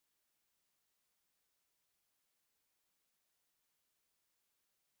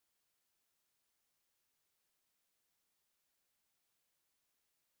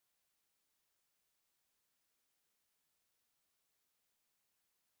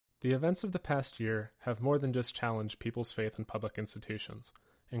The events of the past year have more than just challenged people's faith in public institutions,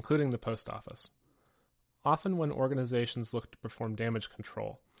 including the post office. Often when organizations look to perform damage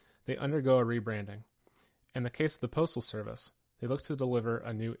control, they undergo a rebranding. In the case of the Postal Service, they look to deliver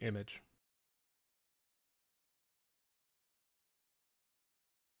a new image.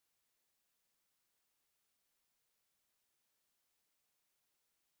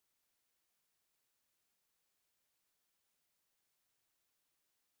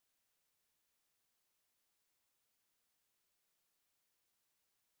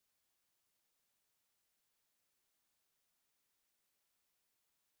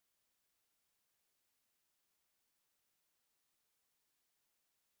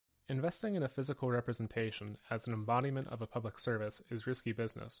 Investing in a physical representation as an embodiment of a public service is risky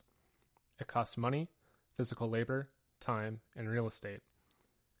business. It costs money, physical labor, time, and real estate.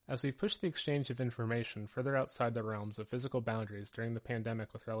 As we've pushed the exchange of information further outside the realms of physical boundaries during the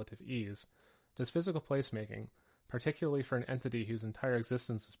pandemic with relative ease, does physical placemaking, particularly for an entity whose entire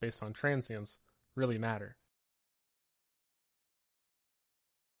existence is based on transience, really matter?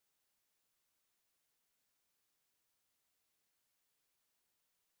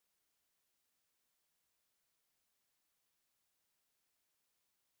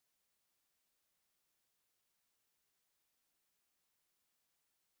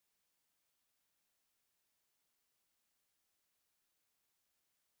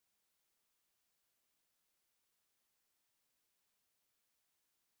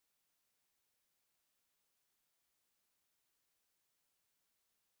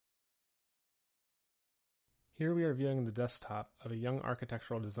 Here we are viewing the desktop of a young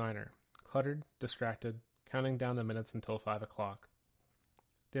architectural designer, cluttered, distracted, counting down the minutes until 5 o'clock.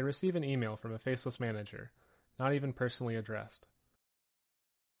 They receive an email from a faceless manager, not even personally addressed.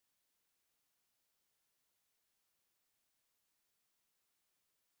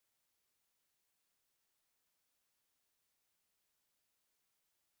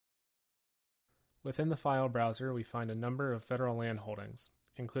 Within the file browser, we find a number of federal land holdings,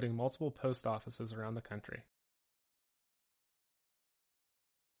 including multiple post offices around the country.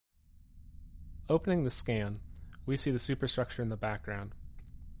 Opening the scan, we see the superstructure in the background,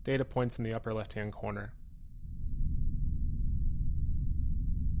 data points in the upper left-hand corner.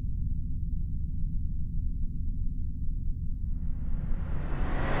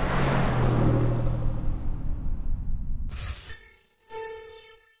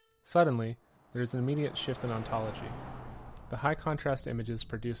 Suddenly, there is an immediate shift in ontology. The high-contrast images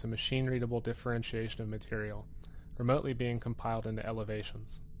produce a machine-readable differentiation of material, remotely being compiled into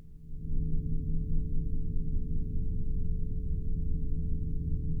elevations.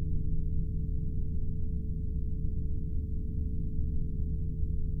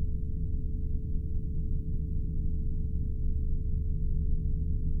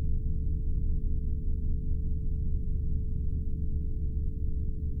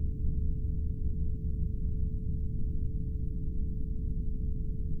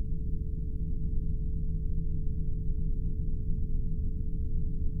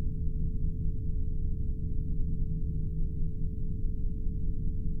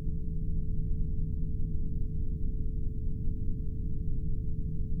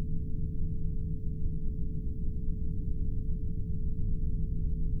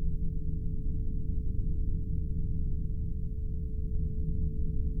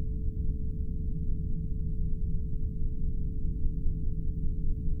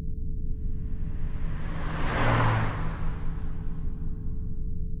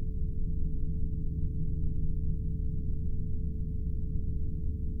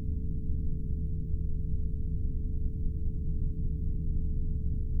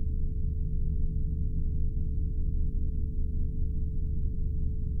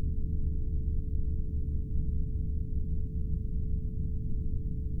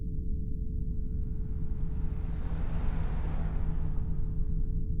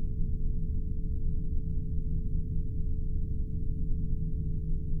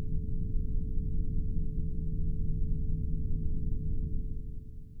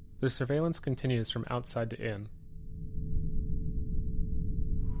 The surveillance continues from outside to in.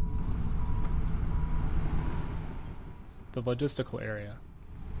 The logistical area.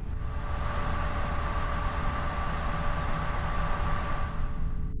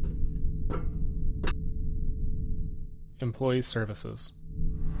 Employee services.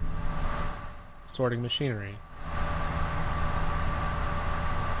 Sorting machinery.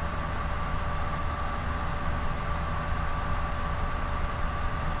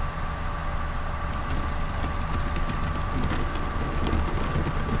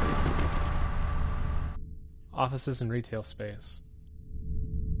 Offices and retail space.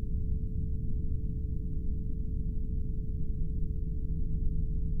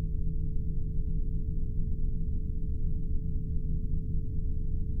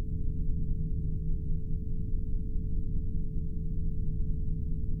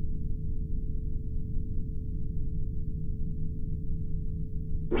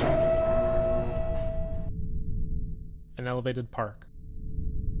 elevated park.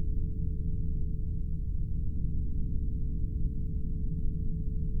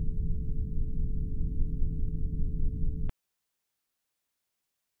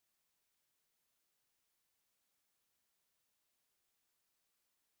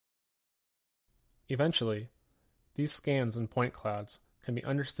 Eventually, these scans and point clouds can be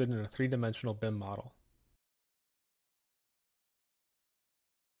understood in a three-dimensional BIM model.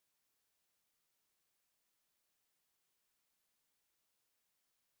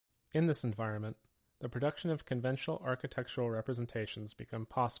 In this environment, the production of conventional architectural representations become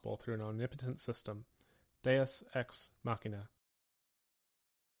possible through an omnipotent system, Deus ex machina.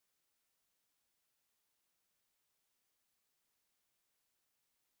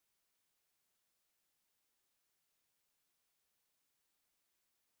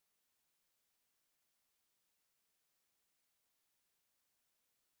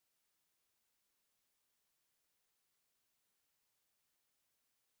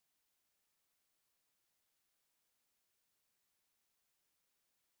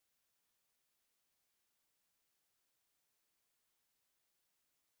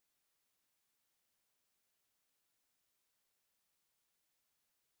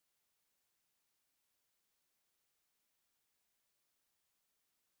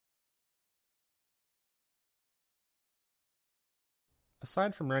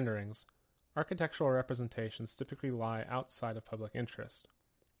 Aside from renderings, architectural representations typically lie outside of public interest.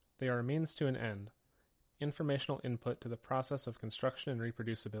 They are a means to an end, informational input to the process of construction and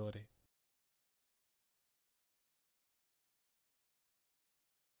reproducibility.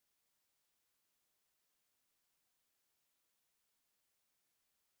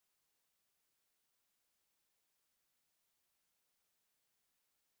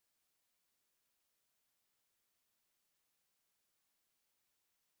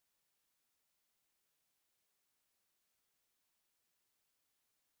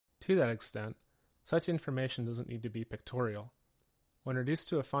 To that extent, such information doesn't need to be pictorial. When reduced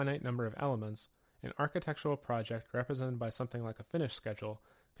to a finite number of elements, an architectural project represented by something like a finish schedule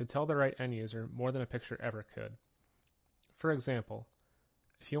could tell the right end user more than a picture ever could. For example,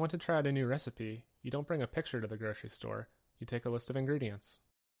 if you want to try out a new recipe, you don't bring a picture to the grocery store, you take a list of ingredients.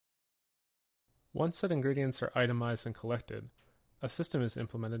 Once said ingredients are itemized and collected, a system is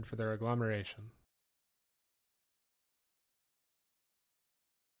implemented for their agglomeration.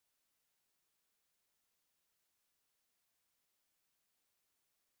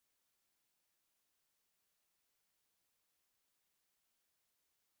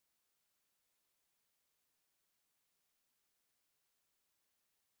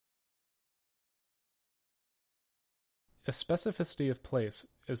 If specificity of place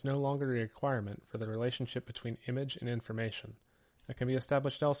is no longer a requirement for the relationship between image and information, it can be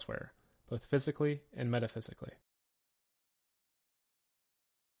established elsewhere, both physically and metaphysically.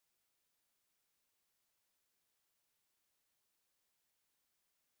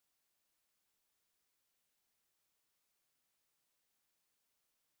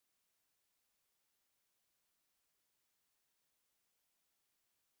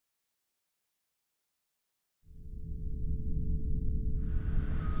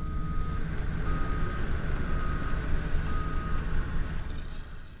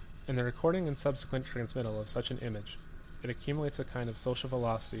 In the recording and subsequent transmittal of such an image, it accumulates a kind of social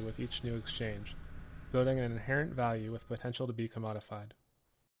velocity with each new exchange, building an inherent value with potential to be commodified.